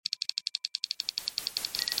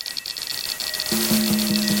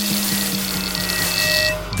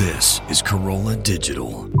This is Corolla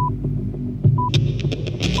Digital.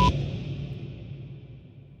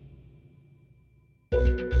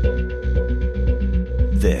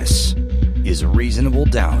 This is Reasonable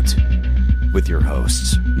Doubt with your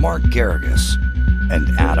hosts, Mark Garrigus and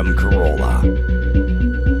Adam Carolla.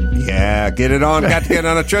 Yeah, get it on. Got to get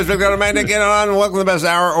on a trip. We've got to make it. Get it on. Welcome to the best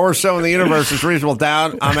hour or so in the universe. It's Reasonable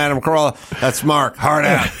Doubt. I'm Adam Carolla. That's Mark. Hard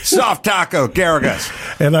out. Soft taco. Garrigus.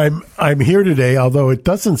 And I'm here today, although it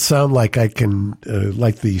doesn't sound like I can,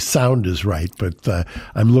 like the sound is right, but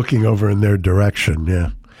I'm looking over in their direction.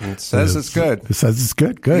 Yeah. It says it's good. It says it's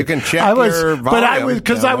good. Good. You can check your volume. But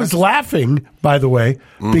I was laughing, by the way,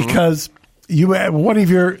 because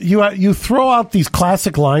you throw out these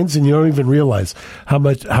classic lines and you don't even realize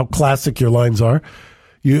how classic your lines are.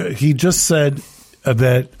 He just said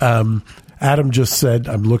that Adam just said,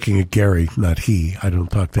 I'm looking at Gary, not he. I don't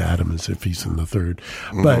talk to Adam as if he's in the third.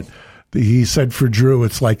 But he said for Drew,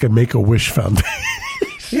 it's like a Make-A-Wish Foundation.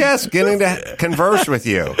 Yes, getting to converse with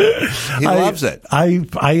you. He loves it.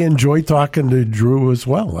 I enjoy talking to Drew as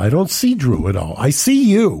well. I don't see Drew at all. I see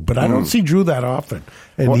you, but I don't see Drew that often.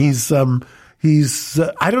 And he's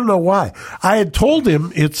I don't know why. I had told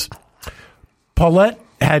him Paulette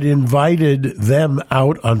had invited them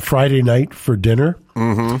out on Friday night for dinner.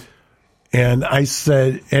 Mm-hmm. And I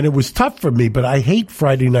said, and it was tough for me, but I hate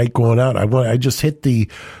Friday night going out. I just hit the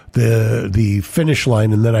finish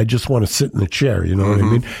line, and then I just want to sit in the chair. You know what I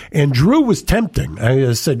mean? And Drew was tempting.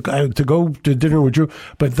 I said to go to dinner with Drew,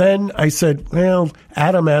 but then I said, well,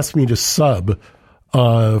 Adam asked me to sub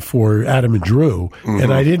for Adam and Drew,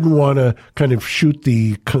 and I didn't want to kind of shoot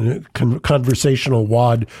the conversational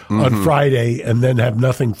wad on Friday and then have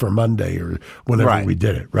nothing for Monday or whenever we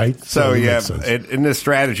did it, right? So yeah, and the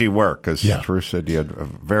strategy worked, because Drew said you had a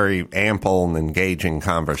very ample and engaging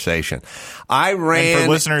conversation. And for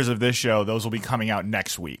listeners of this show, those will be coming out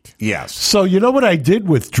next week. Yes. So you know what I did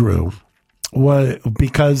with Drew?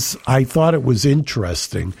 Because I thought it was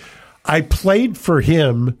interesting, I played for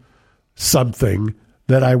him something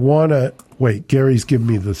that I want to... Wait, Gary's giving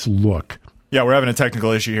me this look. Yeah, we're having a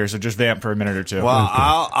technical issue here, so just vamp for a minute or two. Well, okay.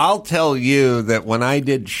 I'll tell you that when I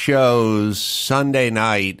did shows Sunday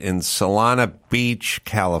night in Solana Beach,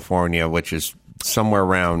 California, which is somewhere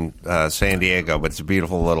around San Diego, but it's a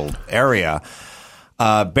beautiful little area,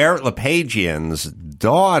 Barrett LePagian's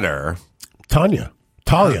daughter... Talia.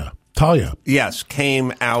 Yes,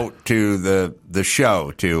 came out to the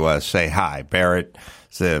show to say hi. Barrett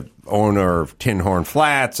is the owner of Tin Horn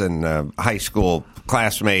Flats and a high school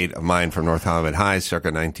classmate of mine from North Hollywood High,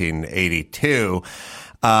 circa 1982.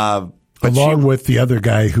 Along with the other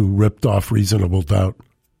guy who ripped off Reasonable Doubt.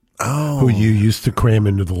 Oh. Who you used to cram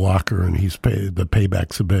into the locker, and the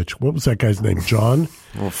payback's a bitch. What was that guy's name? John?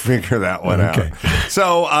 We'll figure that one out.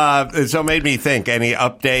 So it made me think, any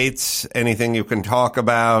updates, anything you can talk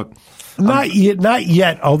about? Not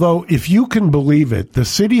yet, although if you can believe it, the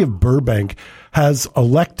city of Burbank has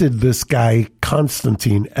elected this guy,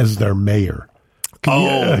 Konstantine, as their mayor.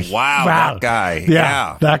 Wow, that guy.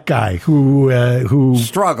 Yeah, that guy who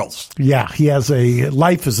struggles. Yeah,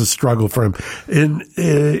 life is a struggle for him. And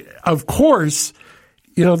of course,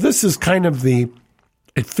 this is kind of it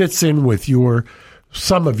fits in with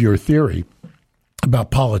some of your theory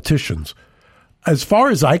about politicians. As far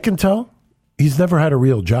as I can tell, he's never had a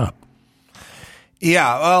real job.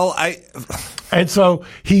 Yeah, well, and so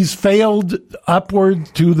he's failed upward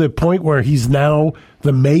to the point where he's now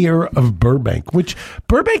the mayor of Burbank, which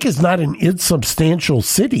Burbank is not an insubstantial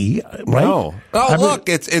city, right? No. Oh, look,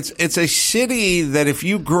 it's a city that if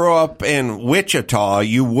you grew up in Wichita,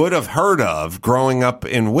 you would have heard of growing up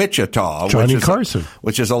in Wichita. Johnny Carson.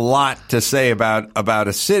 Which is a lot to say about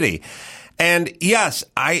a city. And yes,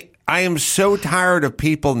 I am so tired of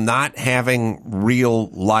people not having real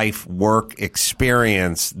life work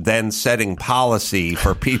experience, then setting policy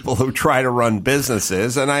for people who try to run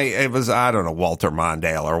businesses. And it was Walter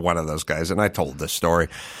Mondale or one of those guys. And I told this story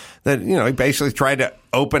that, he basically tried to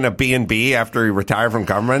open a B&B after he retired from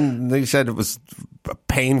government. And he said it was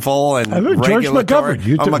painful and regulatory. George McGovern.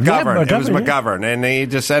 McGovern. It was McGovern. And he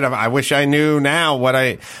just said, I wish I knew now when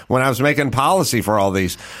I was making policy for all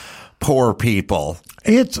these poor people.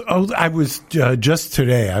 I was just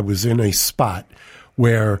today, I was in a spot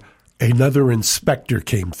where another inspector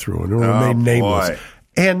came through and remained nameless.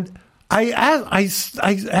 And I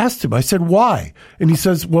asked him, I said, why? And he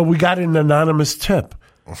says, well, we got an anonymous tip.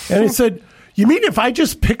 And I said, you mean if I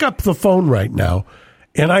just pick up the phone right now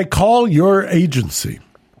and I call your agency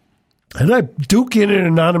And I duke in an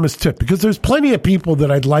anonymous tip because there's plenty of people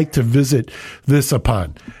that I'd like to visit this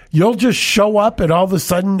upon. You'll just show up and all of a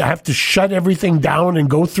sudden have to shut everything down and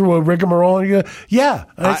go through a rigmarole. And you go, yeah.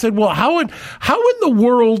 And I said, well, how in the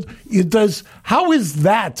world how is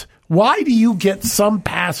that? Why do you get some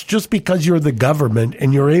pass just because you're the government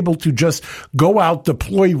and you're able to just go out,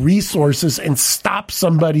 deploy resources and stop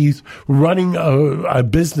somebody running a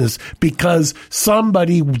business because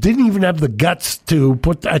somebody didn't even have the guts to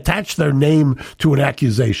attach their name to an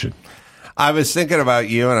accusation? I was thinking about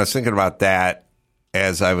you and I was thinking about that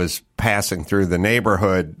as I was passing through the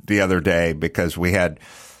neighborhood the other day because we had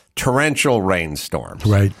torrential rainstorms.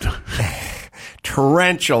 Right.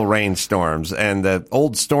 Torrential rainstorms, and the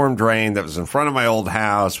old storm drain that was in front of my old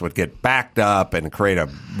house would get backed up and create a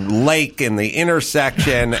lake in the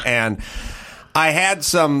intersection. And I had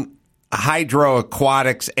some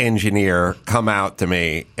hydroaquatics engineer come out to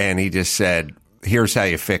me, and he just said, here's how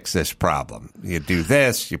you fix this problem. You do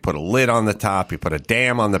this, you put a lid on the top, you put a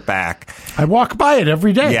dam on the back. I walk by it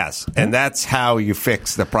every day. Yes, and that's how you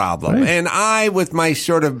fix the problem. Right. And I, with my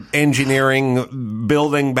sort of engineering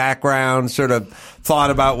building background, sort of thought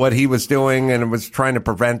about what he was doing and was trying to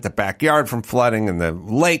prevent the backyard from flooding and the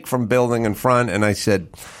lake from building in front. And I said,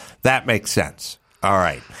 that makes sense. All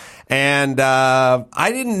right. And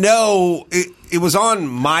I didn't know it was on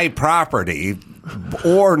my property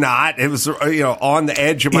or not. It was, on the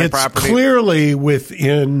edge of my property. It's clearly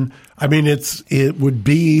within. I mean, it would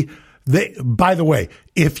be. By the way,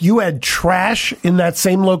 if you had trash in that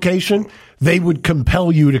same location, they would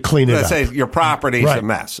compel you to clean it up. Let's say your property's a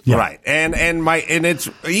mess, right? And it's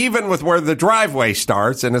even with where the driveway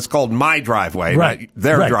starts, and it's called my driveway, not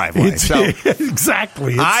their driveway. So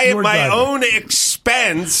exactly, I at my own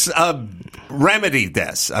expense remedied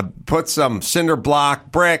this. I put some cinder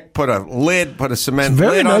block brick, put a lid, put a cement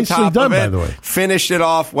lid on top of it. By the way, finished it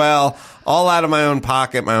off well, all out of my own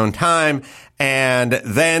pocket, my own time. And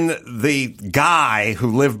then the guy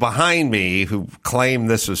who lived behind me, who claimed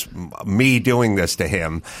this was me doing this to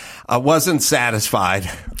him, wasn't satisfied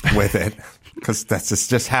with it because that's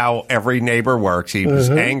just how every neighbor works. He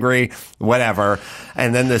was angry, whatever.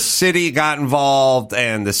 And then the city got involved,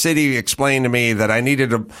 and the city explained to me that I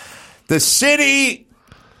needed to. The city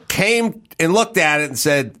came and looked at it and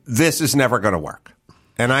said, "This is never going to work."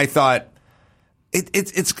 And I thought,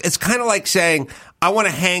 it's kind of like saying, I want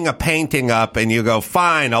to hang a painting up, and you go,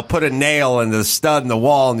 fine, I'll put a nail in the stud in the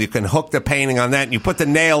wall, and you can hook the painting on that, and you put the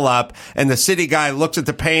nail up, and the city guy looks at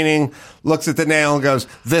the painting, looks at the nail, and goes,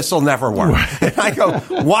 this'll never work. And I go,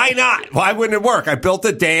 why not? Why wouldn't it work? I built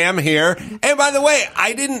a dam here, and by the way,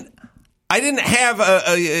 I didn't have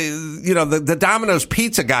the Domino's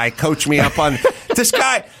pizza guy coach me up on this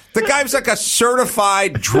guy. The guy was like a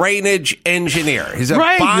certified drainage engineer. He's a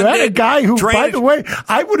bonded you had a guy who, drainage. By the way,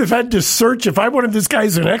 I would have had to search if I wanted this guy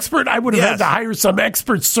as an expert. I would have had to hire some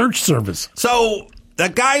expert search service. So the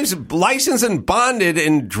guy's licensed and bonded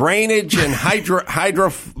in drainage and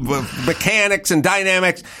hydro mechanics and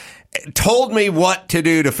dynamics told me what to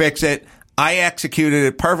do to fix it. I executed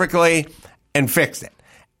it perfectly and fixed it.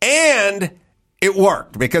 And it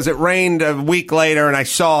worked because it rained a week later and I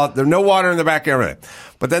saw there was no water in the backyard.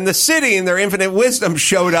 But then the city in their infinite wisdom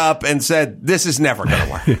showed up and said, this is never going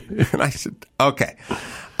to work. And I said, okay,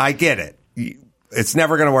 I get it. It's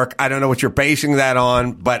never going to work. I don't know what you're basing that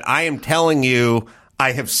on, but I am telling you,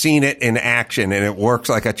 I have seen it in action and it works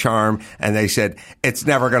like a charm. And they said, it's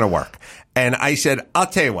never going to work. And I said, I'll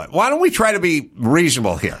tell you what, why don't we try to be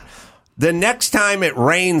reasonable here? The next time it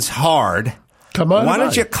rains hard, why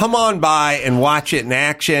don't you come on by and watch it in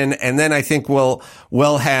action? And then I think we'll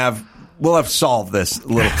have solved this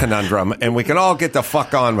little conundrum and we can all get the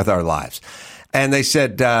fuck on with our lives. And they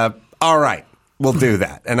said, all right, we'll do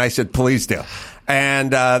that. And I said, please do.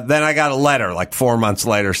 And then I got a letter like 4 months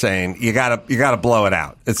later saying, you gotta blow it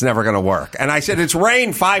out. It's never going to work. And I said, it's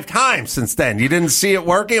rained 5 times since then. You didn't see it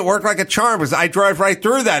working? It worked like a charm because I drove right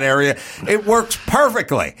through that area. It works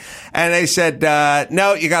perfectly. And they said,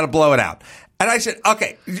 no, you got to blow it out. And I said,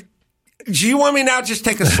 okay, do you want me now to just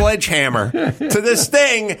take a sledgehammer to this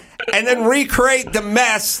thing and then recreate the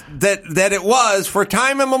mess that it was for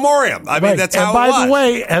time immemorial? I mean, that's how it was. And by the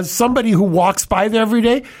way, as somebody who walks by there every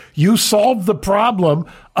day, you solved the problem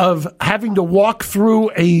of having to walk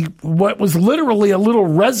through what was literally a little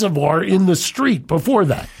reservoir in the street before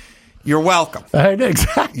that. You're welcome.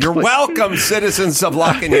 Exactly. You're welcome, citizens of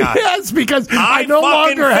La Cañada. Yes, because I no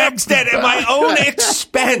fucking longer fixed it at my own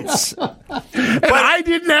expense. And I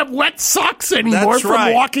didn't have wet socks anymore That's from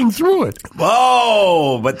right. walking through it.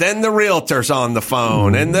 Oh, but then the realtor's on the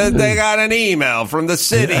phone, and then they got an email from the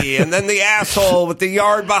city, and then the asshole with the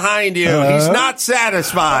yard behind you. He's not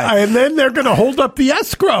satisfied. And then they're going to hold up the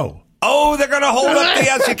escrow. Oh, they're going to hold up the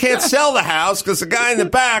house. You can't sell the house because the guy in the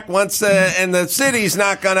back wants to, and the city's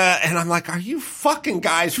not going to. And I'm like, are you fucking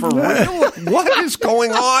guys for real? What is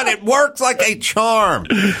going on? It works like a charm.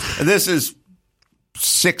 This is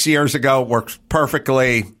 6 years ago. It works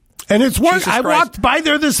perfectly. And it's worked. Jesus I Christ. walked by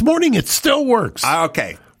there this morning. It still works.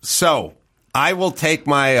 Okay. So I will take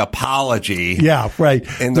my apology. Yeah, right.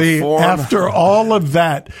 In the form. After all of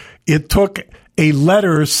that, it took a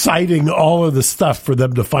letter citing all of the stuff for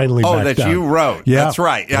them to finally back that down. you wrote. Yeah. That's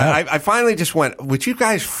right. Yeah. I finally just went, would you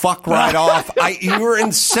guys fuck right off? You were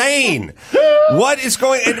insane. What is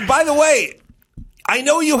going... And by the way, I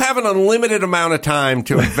know you have an unlimited amount of time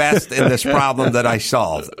to invest in this problem that I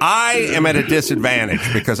solved. I am at a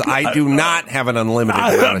disadvantage because I do not have an unlimited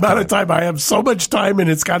amount of time. I have so much time, and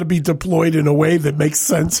it's got to be deployed in a way that makes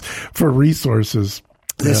sense for resources.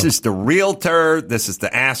 This is the realtor. This is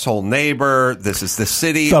the asshole neighbor. This is the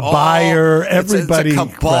city. The buyer. Everybody. It's a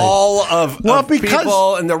cabal of because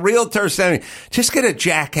people, and the realtor saying, just get a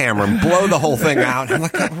jackhammer and blow the whole thing out. I'm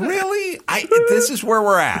like, really? This is where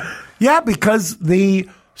we're at. Yeah, because the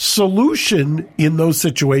solution in those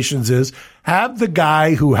situations is have the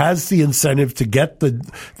guy who has the incentive to get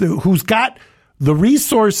who's got the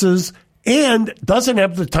resources and doesn't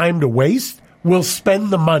have the time to waste, will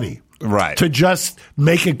spend the money. Right. To just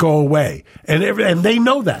make it go away. And they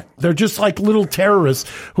know that. They're just like little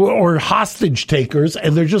terrorists or hostage takers,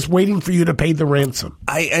 and they're just waiting for you to pay the ransom.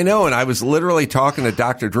 I know, and I was literally talking to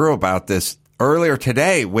Dr. Drew about this earlier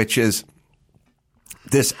today, which is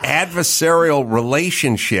this adversarial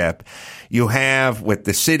relationship you have with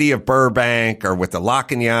the city of Burbank or with the La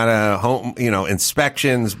Cañada home,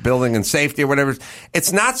 inspections, building and safety or whatever.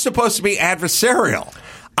 It's not supposed to be adversarial.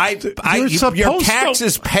 Your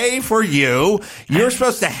taxes pay for you. You're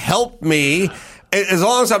supposed to help me. As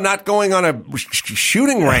long as I'm not going on a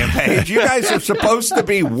shooting rampage, you guys are supposed to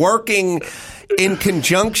be working in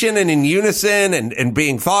conjunction and in unison and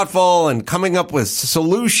being thoughtful and coming up with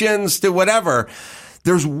solutions to whatever.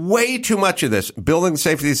 There's way too much of this. Building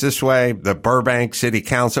safety is this way, the Burbank City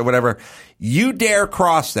Council, whatever. You dare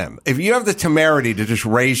cross them. If you have the temerity to just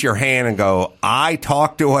raise your hand and go, I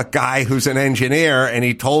talked to a guy who's an engineer and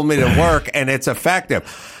he told me to work and it's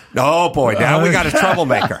effective. Oh boy, now we got a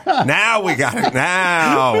troublemaker. Now we got it.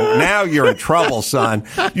 Now you're in trouble, son.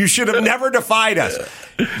 You should have never defied us.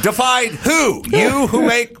 Defied who? You who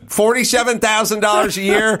make $47,000 a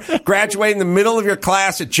year, graduate in the middle of your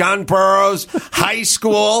class at John Burroughs High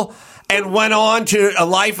School, and went on to a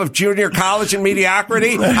life of junior college and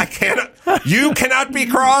mediocrity. You cannot be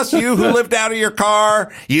crossed. You who lived out of your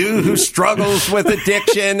car. You who struggles with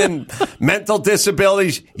addiction and mental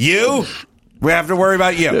disabilities. We have to worry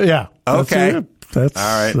about you. Yeah. Okay. That's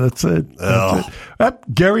all right. That's it.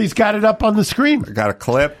 Gary's got it up on the screen. I got a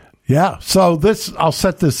clip. Yeah. So I'll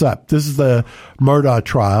set this up. This is the Murdaugh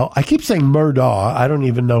trial. I keep saying Murdaugh. I don't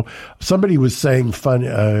even know. Somebody was saying,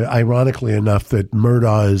 ironically enough, that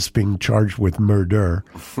Murdaugh is being charged with murder.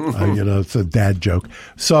 It's a dad joke.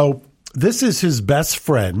 So this is his best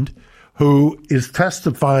friend who is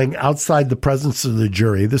testifying outside the presence of the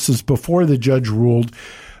jury. This is before the judge ruled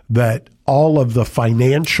that all of the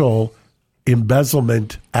financial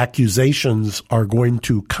embezzlement accusations are going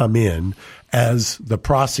to come in, as the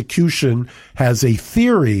prosecution has a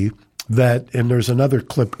theory that, and there's another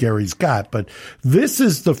clip Gary's got, but this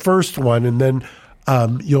is the first one, and then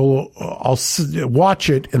I'll watch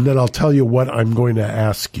it, and then I'll tell you what I'm going to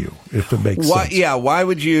ask you, if it makes sense. Yeah, why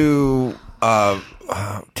would you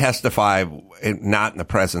testify not in the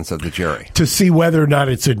presence of the jury? To see whether or not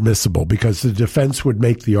it's admissible, because the defense would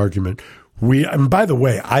make the argument. And by the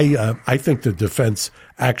way, I think the defense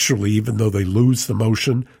actually, even though they lose the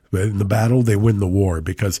motion in the battle, they win the war,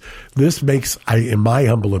 because this makes, in my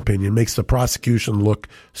humble opinion, makes the prosecution look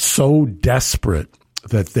so desperate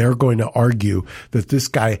that they're going to argue that this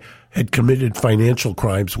guy had committed financial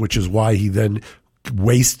crimes, which is why he then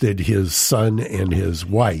wasted his son and his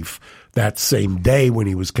wife that same day when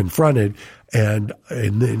he was confronted. And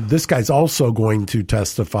then this guy's also going to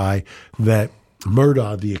testify that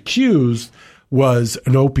Murdaugh, the accused, was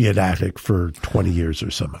an opiate addict for 20 years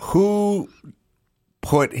or something. Who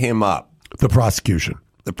put him up? The prosecution.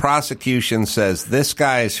 The prosecution says this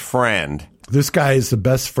guy's friend This guy is the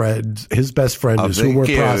best friend. His best friend is who we're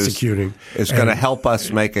prosecuting. Is going to help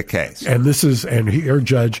us make a case. And here,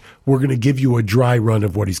 Judge, we're going to give you a dry run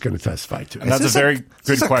of what he's going to testify to. And that's a very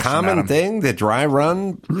good question. A common Adam. thing, the dry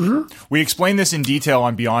run. Mm-hmm. We explain this in detail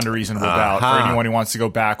on Beyond a Reasonable Doubt for anyone who wants to go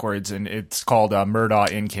backwards, and it's called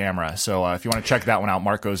Murdaugh in Camera. So if you want to check that one out,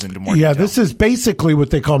 Mark goes into more. Yeah, detail. this is basically what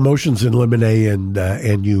they call motions in limine, and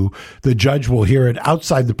the judge will hear it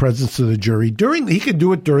outside the presence of the jury. He can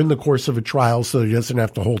do it during the course of a trial, so he doesn't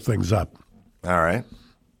have to hold things up. All right.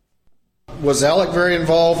 Was Alec very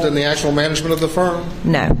involved in the actual management of the firm?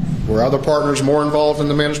 No. Were other partners more involved in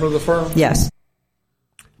the management of the firm? Yes.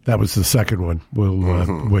 That was the second one,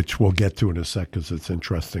 which we'll get to in a sec because it's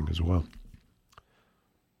interesting as well.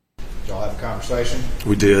 Did y'all have a conversation?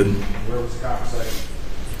 We did. Where was the conversation?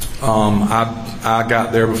 I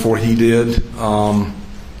got there before he did. I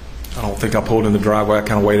don't think I pulled in the driveway. I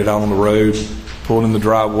kind of waited out on the road. Pulled in the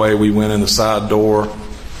driveway. We went in the side door.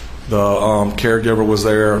 The caregiver was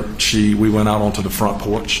there. We went out onto the front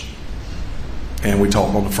porch, and we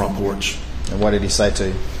talked on the front porch. And what did he say to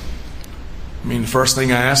you? I mean, the first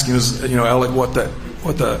thing I asked him is, Alec, what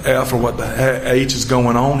the F or what the H is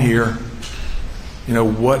going on here?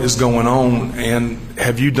 What is going on? And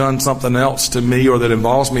have you done something else to me or that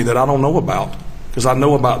involves me that I don't know about? Because I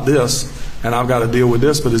know about this, and I've got to deal with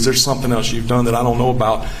this. But is there something else you've done that I don't know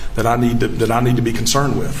about that I need to be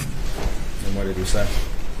concerned with? And what did he say?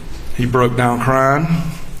 He broke down crying.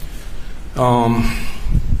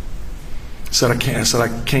 Said I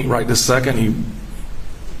can't right this second. He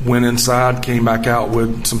went inside, came back out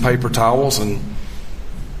with some paper towels, and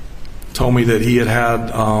told me that he had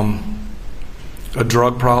a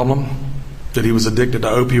drug problem, that he was addicted to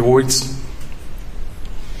opioids,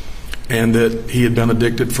 and that he had been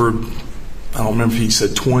addicted for, I don't remember if he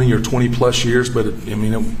said 20 or 20 plus years, but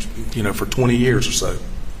for 20 years or so.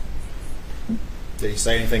 Did he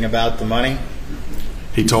say anything about the money?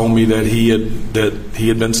 He told me that he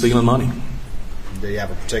had been stealing money. Did he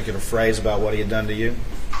have a particular phrase about what he had done to you?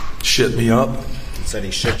 Shit me up. He said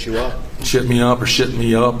he shit you up? Shit me up or shit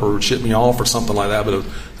me off or something like that, but I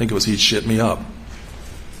think it was he'd shit me up.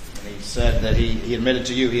 And he said that he admitted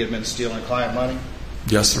to you he had been stealing client money?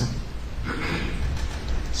 Yes, sir.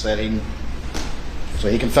 So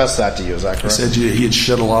he confessed that to you, is that correct? He said he had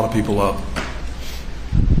shit a lot of people up.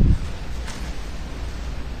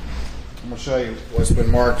 I'm going to show you what's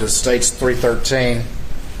been marked as States 313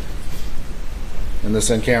 in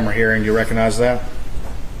this in-camera hearing. Do you recognize that?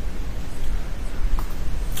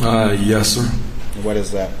 Yes, sir. What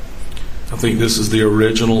is that? I think this is the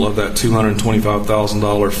original of that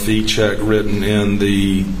 $225,000 fee check written in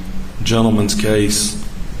the gentleman's case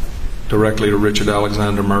directly to Richard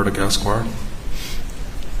Alexander Murdoch, Esquire.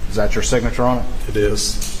 Is that your signature on it? It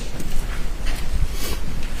is.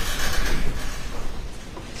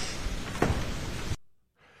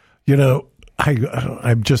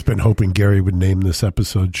 I've just been hoping Gary would name this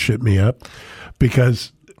episode "Shit Me Up"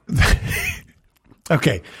 because.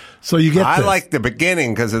 Okay, so you get. I like the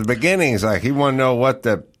beginning because the beginning is like he want to know what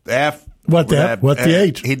the F. What the F? What the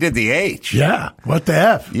H? He did the H. Yeah. What the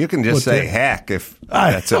F? You can just say heck if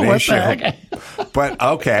that's an issue. But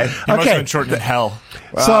okay. He must have been shortened to hell.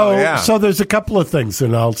 So there's a couple of things,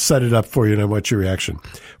 and I'll set it up for you, and I want your reaction.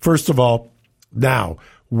 First of all, now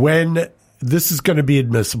when this is going to be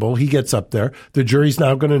admissible, he gets up there. The jury's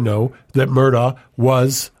now going to know that Murdaugh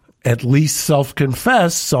was at least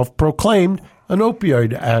self-confessed, self-proclaimed an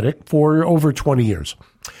opioid addict for over 20 years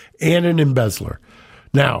and an embezzler.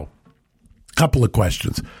 Now, a couple of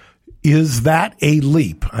questions. Is that a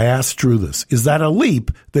leap? I asked Drew this. Is that a leap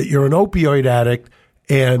that you're an opioid addict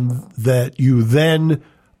and that you then,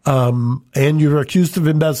 and you're accused of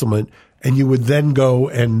embezzlement and you would then go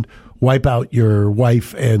and wipe out your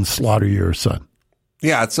wife and slaughter your son?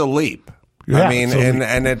 Yeah, it's a leap. Yeah, I mean,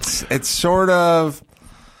 and it's sort of,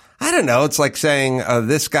 I don't know. It's like saying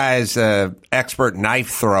this guy's an expert knife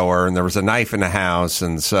thrower, and there was a knife in the house,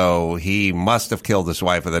 and so he must have killed his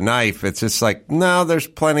wife with a knife. It's just like, no, there's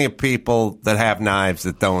plenty of people that have knives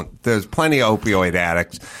that don't. There's plenty of opioid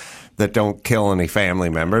addicts that don't kill any family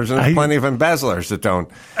members, and there's plenty of embezzlers that don't.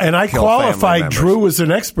 And I kill qualified Drew as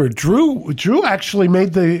an expert. Drew actually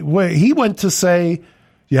made the way. He went to say,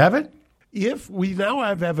 you have it? If we now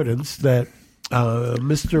have evidence that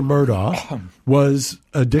Mr. Murdaugh was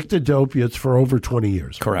addicted to opiates for over 20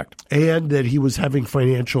 years. Correct. And that he was having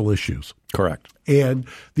financial issues. Correct. And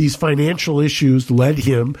these financial issues led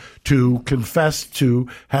him to confess to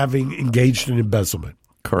having engaged in embezzlement.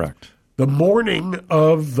 Correct. The morning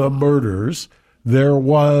of the murders, there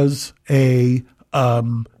was a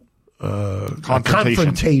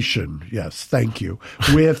confrontation. Yes, thank you,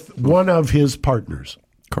 with one of his partners.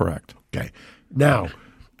 Correct. Okay. Now,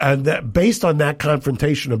 and that, based on that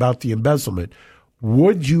confrontation about the embezzlement,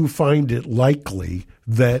 would you find it likely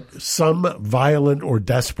that some violent or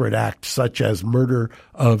desperate act, such as murder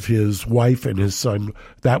of his wife and his son,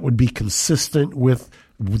 that would be consistent with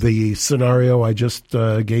the scenario I just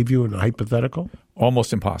gave you in a hypothetical?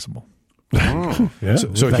 Almost impossible. Yeah,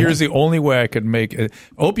 So here's the only way I could make it.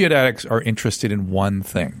 Opiate addicts are interested in one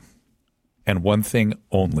thing, and one thing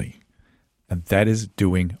only, and that is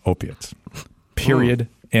doing opiates. Period.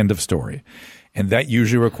 End of story. And that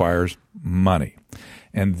usually requires money.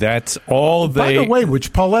 And that's all By the way,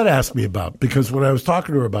 which Paulette asked me about, because when I was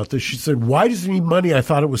talking to her about this, she said, "Why does he need money? I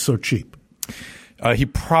thought it was so cheap."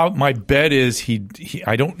 My bet is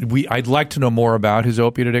I'd like to know more about his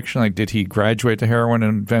opiate addiction. Like, did he graduate to heroin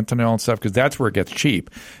and fentanyl and stuff? Because that's where it gets cheap.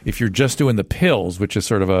 If you're just doing the pills, which is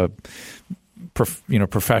sort of a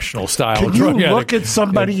professional style. Can you look at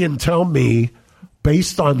somebody and tell me,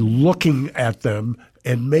 based on looking at them,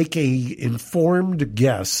 and make a informed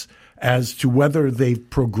guess as to whether they've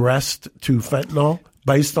progressed to fentanyl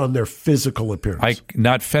based on their physical appearance?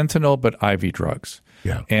 Not fentanyl, but IV drugs.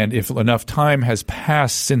 Yeah. And if enough time has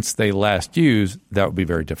passed since they last used, that would be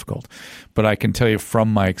very difficult. But I can tell you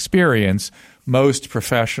from my experience, most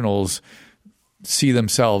professionals see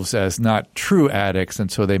themselves as not true addicts,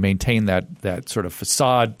 and so they maintain that sort of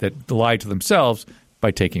facade that lie to themselves by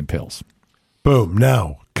taking pills. Boom.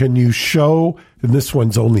 Now, can you show, and this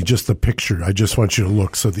one's only just a picture. I just want you to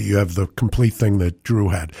look so that you have the complete thing that Drew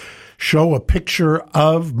had. Show a picture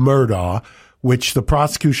of Murdaugh, which the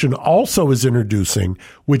prosecution also is introducing,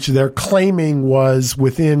 which they're claiming was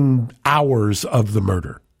within hours of the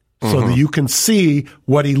murder. So that you can see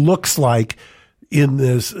what he looks like in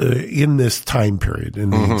this time period,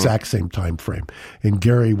 in the exact same time frame. And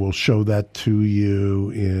Gary will show that to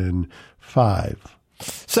you in 5.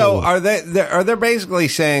 So are they basically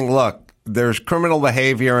saying, look, there's criminal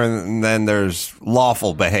behavior and then there's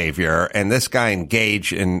lawful behavior, and this guy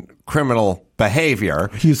engaged in criminal behavior.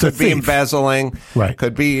 Could be embezzling, right?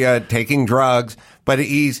 Could be taking drugs, but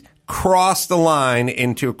he's crossed the line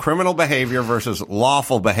into criminal behavior versus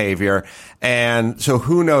lawful behavior, and so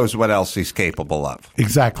who knows what else he's capable of.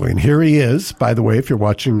 Exactly. And here he is, by the way, if you're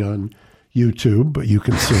watching on YouTube, but you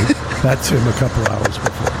can see that's him a couple hours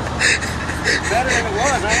before. Better than it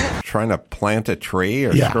was, ain't it? Trying to plant a tree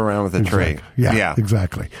or screw around with a tree. Yeah,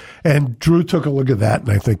 exactly. And Drew took a look at that, and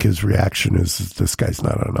I think his reaction is this guy's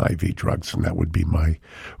not on IV drugs, and that would be my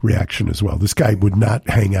reaction as well. This guy would not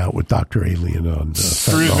hang out with Dr. Alien on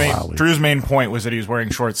Drew's main point was that he was wearing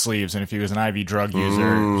short sleeves, and if he was an IV drug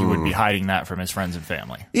user, he would be hiding that from his friends and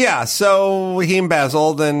family. Yeah, so he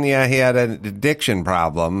embezzled, and he had an addiction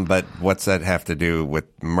problem, but what's that have to do with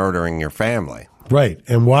murdering your family? Right.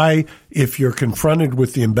 And why, if you're confronted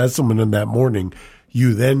with the embezzlement in that morning,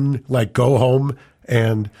 you then go home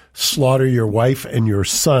and slaughter your wife and your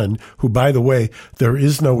son, who, by the way, there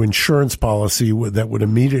is no insurance policy that would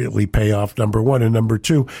immediately pay off, number one. And number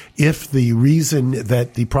two, if the reason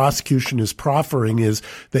that the prosecution is proffering is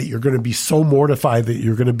that you're going to be so mortified that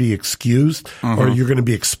you're going to be excused or you're going to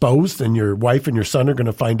be exposed and your wife and your son are going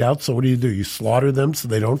to find out. So what do? You slaughter them so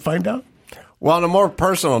they don't find out? Well, on a more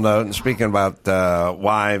personal note, and speaking about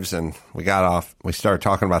wives, and we started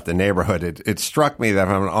talking about the neighborhood, it struck me that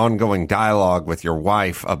I have an ongoing dialogue with your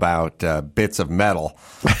wife about bits of metal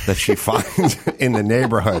that she finds in the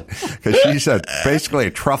neighborhood, because she's basically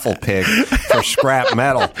a truffle pig for scrap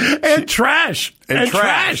metal. And trash. And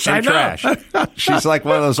trash. She's like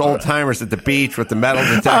one of those old timers at the beach with the metal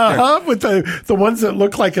detector. With the ones that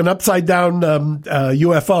look like an upside down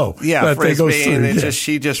UFO. Yeah, frisbee, and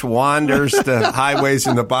she just wanders the highways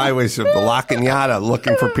and the byways of the La Cañada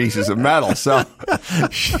looking for pieces of metal. So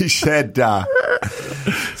she said,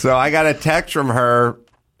 so I got a text from her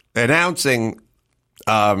announcing,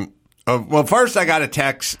 well, first I got a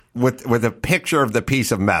text with a picture of the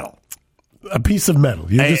piece of metal. A piece of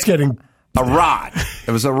metal. You're just getting... A rod.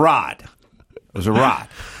 It was a rod.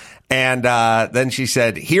 And then she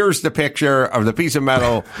said, here's the picture of the piece of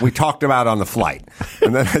metal we talked about on the flight.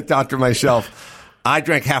 And then I thought to myself, I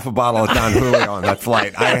drank half a bottle of Don Julio on that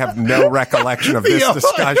flight. I have no recollection of this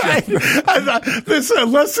discussion.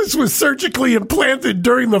 Unless this was surgically implanted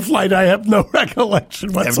during the flight, I have no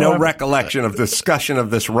recollection whatsoever. I have no recollection of discussion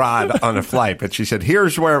of this rod on a flight. But she said,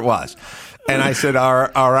 here's where it was. And I said,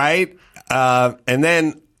 all right. And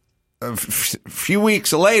then a few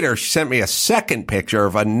weeks later, she sent me a second picture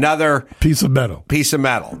of another piece of metal.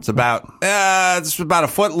 It's about a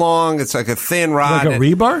foot long. It's like a thin rod. Like a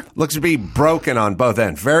rebar? Looks to be broken on both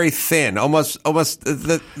ends. Very thin, almost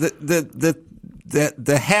the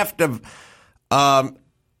heft of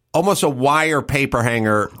almost a wire paper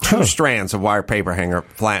hanger, two strands of wire paper hanger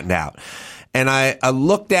flattened out. And I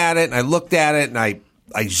looked at it, and I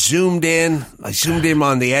zoomed in. I zoomed in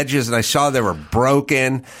on the edges, and I saw they were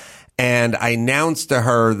broken. And I announced to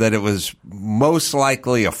her that it was most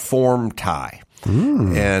likely a form tie.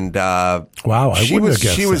 And wow, I wouldn't have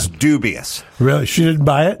guessed she was that. dubious. Really, she didn't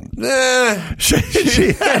buy it.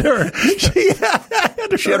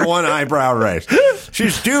 She had one eyebrow raised.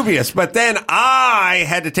 She's dubious, but then I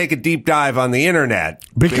had to take a deep dive on the internet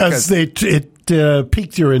because it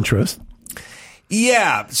piqued your interest.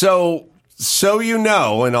 Yeah, so you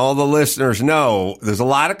know, and all the listeners know, there's a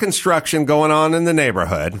lot of construction going on in the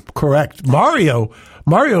neighborhood. Correct. Mario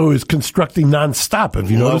is constructing nonstop. Have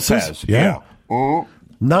you noticed this? Yeah.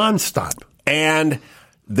 Nonstop. And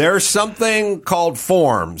there's something called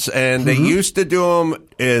forms, and they used to do them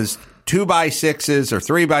as 2x6s or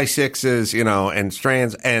 3x6s, you know, and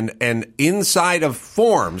strands, and inside of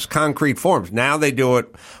forms, concrete forms. Now they do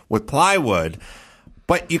it with plywood.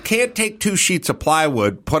 But you can't take 2 sheets of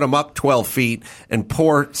plywood, put them up 12 feet, and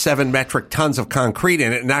pour 7 metric tons of concrete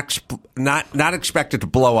in it, and not expect it to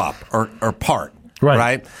blow up or part.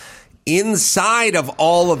 Right? Inside of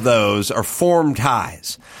all of those are form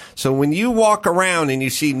ties. So when you walk around and you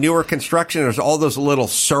see newer construction, there's all those little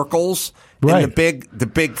circles in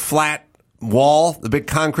the big flat wall, the big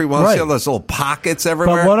concrete wall. See all those little pockets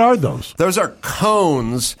everywhere? But what are those? Those are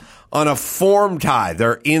cones on a form tie.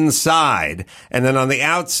 They're inside, and then on the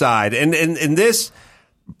outside. And this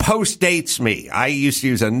post-dates me. I used to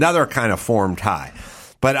use another kind of form tie.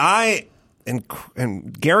 But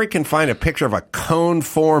and Gary can find a picture of a cone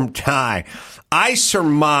form tie. I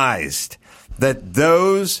surmised that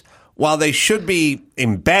those, while they should be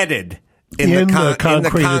embedded in the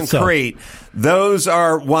concrete, those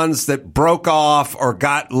are ones that broke off or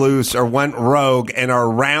got loose or went rogue and are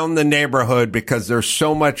around the neighborhood because there's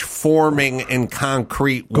so much forming and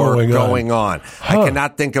concrete work going on. I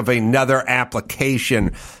cannot think of another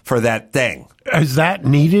application for that thing. Is that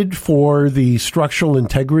needed for the structural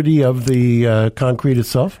integrity of the concrete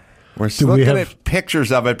itself? We're still looking at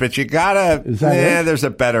pictures of it, but you gotta. There's a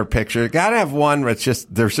better picture. You gotta have one.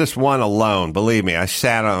 There's just one alone. Believe me, I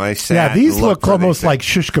sat. Yeah, these look almost like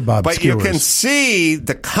shish kebab but skewers. You can see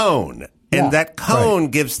the cone, and that cone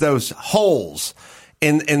gives those holes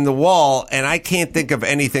in the wall. And I can't think of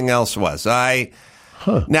anything else.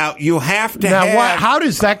 Now you have to. How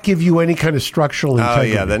does that give you any kind of structural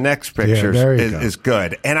integrity? Oh yeah, the next picture is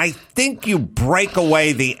good, and I think you break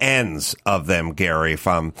away the ends of them, Gary.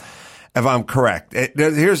 If I'm correct,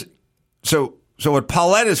 so what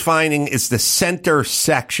Paulette is finding is the center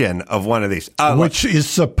section of one of these, which is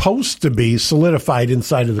supposed to be solidified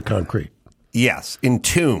inside of the concrete. Yes,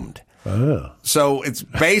 entombed. Oh. So it's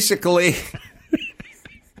basically.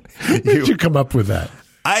 How did you come up with that?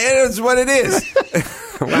 It's what it is.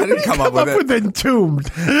 I didn't come up with it.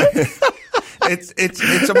 Entombed.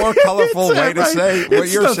 It's a more colorful way to say what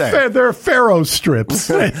you're saying. They're Pharaoh strips.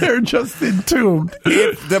 They're just entombed.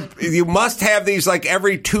 You must have these like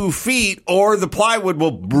every 2 feet, or the plywood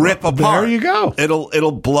will rip apart. There you go.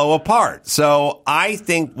 It'll blow apart. So I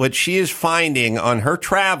think what she is finding on her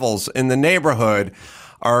travels in the neighborhood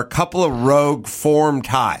are a couple of rogue form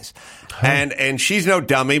ties. And she's no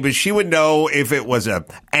dummy, but she would know if it was a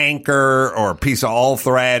anchor or a piece of all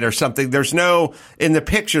thread or something. In the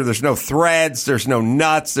picture, there's no threads, there's no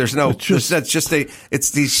nuts, there's no,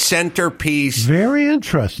 it's the centerpiece. Very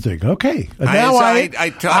interesting. Okay. Now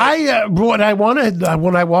what I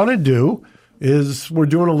want to do is we're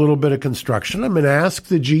doing a little bit of construction. I'm going to ask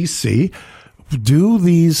the GC,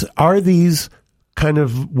 are these kind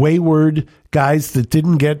of wayward guys that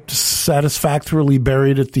didn't get satisfactorily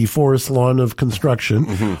buried at the forest lawn of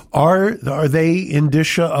construction, are they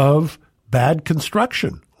indicia of bad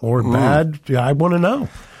construction or bad? I want to know.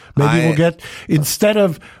 Maybe we'll get, instead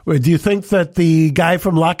of, do you think that the guy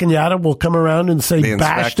from La Cañada will come around and say,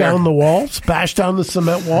 bash down the walls, bash down the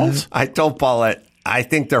cement walls? I told Paulette, I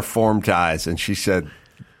think they're form ties, and she said,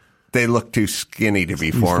 they look too skinny to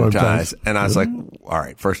be form ties. And I was like, all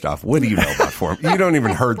right, first off, what do you know about form? You don't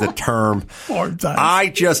even heard the term. Form ties. I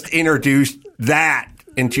just introduced that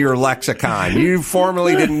into your lexicon. You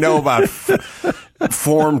formerly didn't know about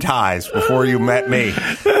form ties before you met me.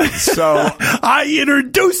 So I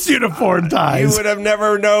introduced you to form ties. You would have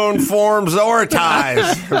never known forms or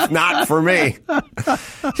ties if not for me.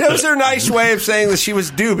 That was her nice way of saying that she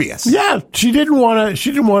was dubious. Yeah, she didn't want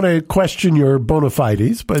to question your bona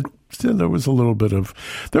fides, but still there was a little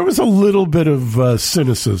bit of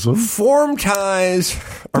cynicism. Form ties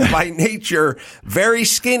are by nature very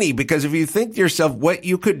skinny, because if you think to yourself what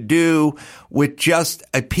you could do with just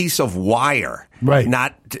a piece of wire, right,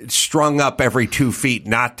 not strung up every 2 feet,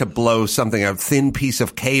 not to blow something, a thin piece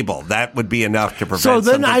of cable, that would be enough to prevent. So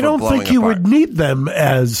then I don't think you apart. would need them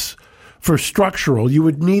as for structural. You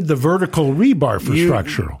would need the vertical rebar for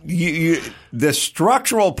structural. The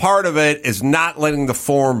structural part of it is not letting the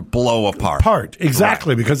form blow apart.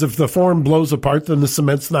 Exactly, right. Because if the form blows apart, then the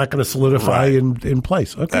cement's not going to solidify in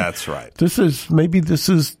place. Okay, that's right. This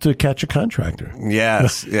is to catch a contractor.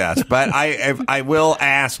 Yes, yes. But I will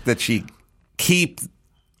ask that she keep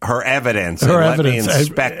her evidence and let me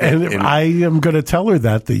inspect it. And I am going to tell her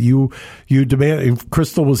that you demand. If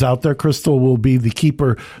Crystal was out there, Crystal will be the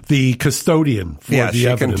keeper, the custodian for the evidence.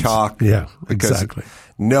 Yeah, she can talk. Yeah, exactly.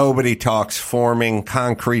 Nobody talks forming,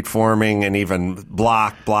 concrete forming, and even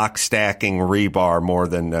block stacking rebar more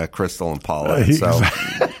than Crystal and Paula. So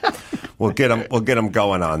we'll get them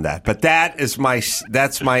going on that. But that's my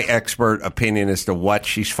expert opinion as to what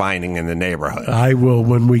she's finding in the neighborhood. I will,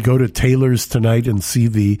 when we go to Taylor's tonight and see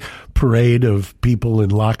the parade of people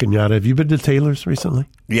in La Cañada. Have you been to Taylor's recently?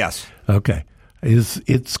 Yes. Okay.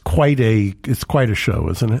 It's quite a show,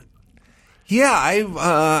 isn't it? Yeah,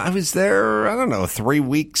 I was there, I don't know, 3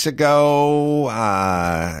 weeks ago.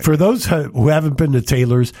 For those who haven't been to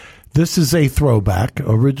Taylor's, this is a throwback.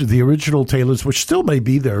 The original Taylor's, which still may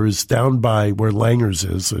be there, is down by where Langer's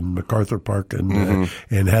is in MacArthur Park, and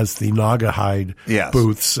has the Naugahyde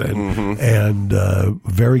booths and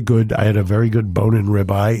very good. I had a very good bone-in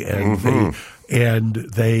ribeye, and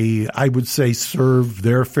they I would say serve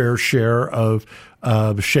their fair share of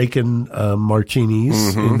shaken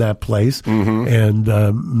martinis in that place, and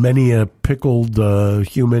many a pickled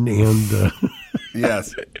human and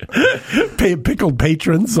yes, pickled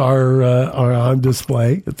patrons are on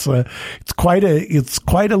display. It's quite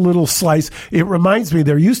a little slice. It reminds me,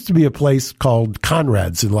 there used to be a place called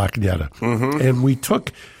Conrad's in La Cañada, and we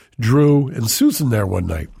took Drew and Susan there one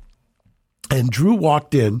night, and Drew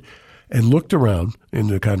walked in and looked around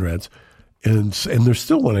into Conrad's. And there's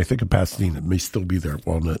still one, I think, in Pasadena. It may still be there at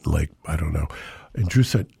Walnut and Lake. I don't know. And Drew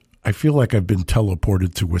said, I feel like I've been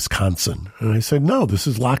teleported to Wisconsin. And I said, no, this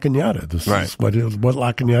is La Cañada. This is what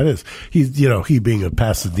La Cañada is. He being a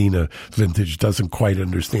Pasadena vintage doesn't quite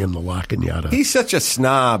understand the La Cañada. He's such a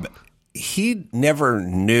snob. He never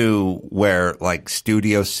knew where like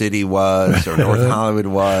Studio City was or North Hollywood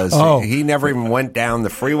was. He never even went down the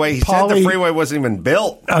freeway. He said the freeway wasn't even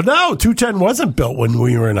built. No, 210 wasn't built when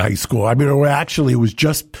we were in high school. I mean, actually, it was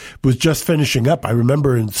just finishing up. I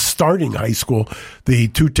remember in starting high school, the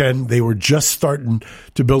 210, they were just starting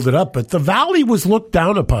to build it up. But the valley was looked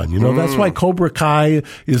down upon. That's why Cobra Kai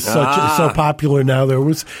is so popular now. There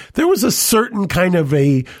was a certain kind of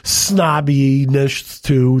a snobbiness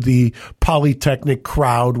to the Polytechnic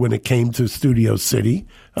crowd when it came to Studio City.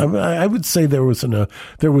 I would say there was some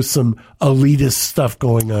elitist stuff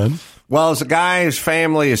going on. Well, as a guy whose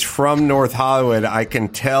family is from North Hollywood, I can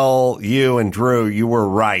tell you and Drew, you were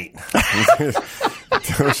right.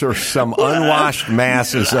 Those are some unwashed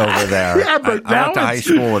masses over there. Yeah, but I went to high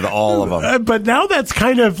school with all of them. But now that's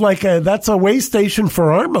kind of like that's a way station for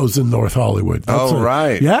Armos in North Hollywood.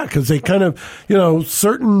 Right. Yeah, because they kind of,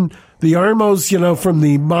 certain... The Armos, from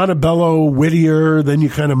the Montebello, Whittier, then you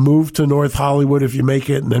kind of move to North Hollywood if you make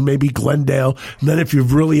it, and then maybe Glendale. And then if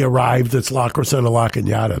you've really arrived, it's La Crescenta, La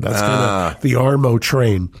Cañada. That's kind of the Armo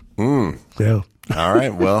train. Yeah. All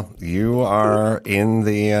right. Well, you are in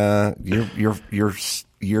the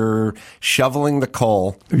you're shoveling the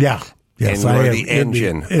coal. Yeah. Yes, and you're the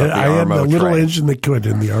engine of the Armo train. I am the little engine that could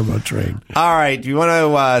in the Armo train. All right. Do you want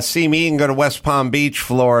to see me and go to West Palm Beach,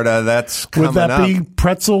 Florida? That's coming up. Would that be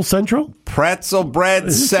Pretzel Central? Pretzel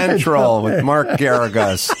Bread Central with Mark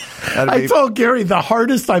Garrigus. I told Gary the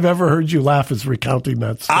hardest I've ever heard you laugh is recounting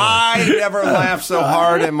that story. I never laughed so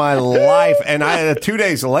hard in my life. And 2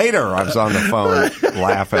 days later, I was on the phone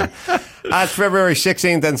laughing. It's February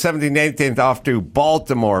 16th and 17th, 18th off to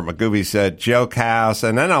Baltimore. Magooby said Joke House,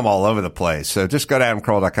 and then I'm all over the place. So just go to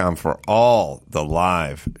AdamCarolla.com for all the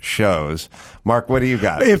live shows. Mark, what do you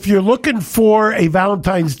got? If you're looking for a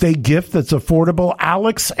Valentine's Day gift that's affordable,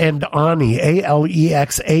 Alex and Ani,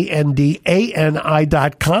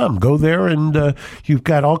 AlexandAni.com. Go there, and you've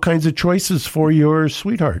got all kinds of choices for your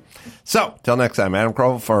sweetheart. So, till next time, Adam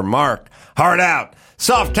Carolla for Mark. Hard out.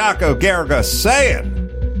 Soft Taco Garriga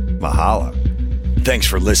saying mahalo. Thanks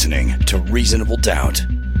for listening to Reasonable Doubt.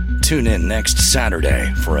 Tune in next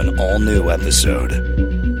Saturday for an all-new episode.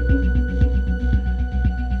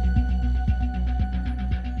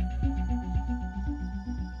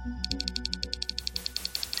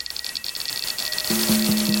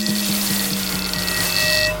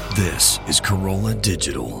 This is Corolla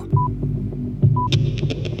Digital.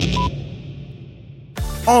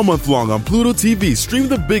 All month long on Pluto TV, stream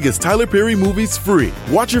the biggest Tyler Perry movies free.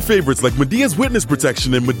 Watch your favorites like Medea's Witness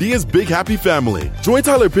Protection and Medea's Big Happy Family. Join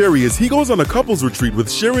Tyler Perry as he goes on a couples retreat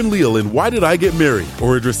with Sharon Leal in Why Did I Get Married?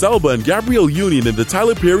 Or Idris Elba and Gabrielle Union in the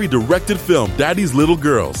Tyler Perry directed film Daddy's Little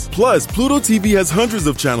Girls. Plus, Pluto TV has hundreds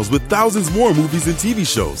of channels with thousands more movies and TV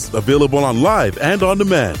shows. Available on live and on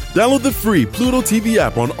demand. Download the free Pluto TV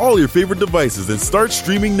app on all your favorite devices and start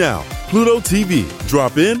streaming now. Pluto TV.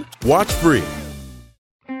 Drop in, watch free.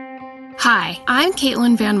 Hi, I'm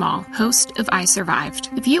Caitlin Van Mall, host of I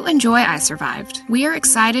Survived. If you enjoy I Survived, we are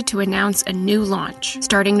excited to announce a new launch.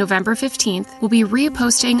 Starting November 15th, we'll be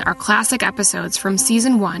reposting our classic episodes from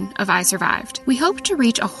Season 1 of I Survived. We hope to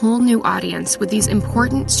reach a whole new audience with these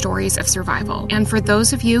important stories of survival. And for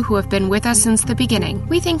those of you who have been with us since the beginning,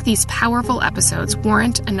 we think these powerful episodes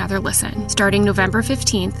warrant another listen. Starting November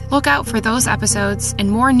 15th, look out for those episodes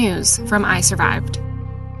and more news from I Survived.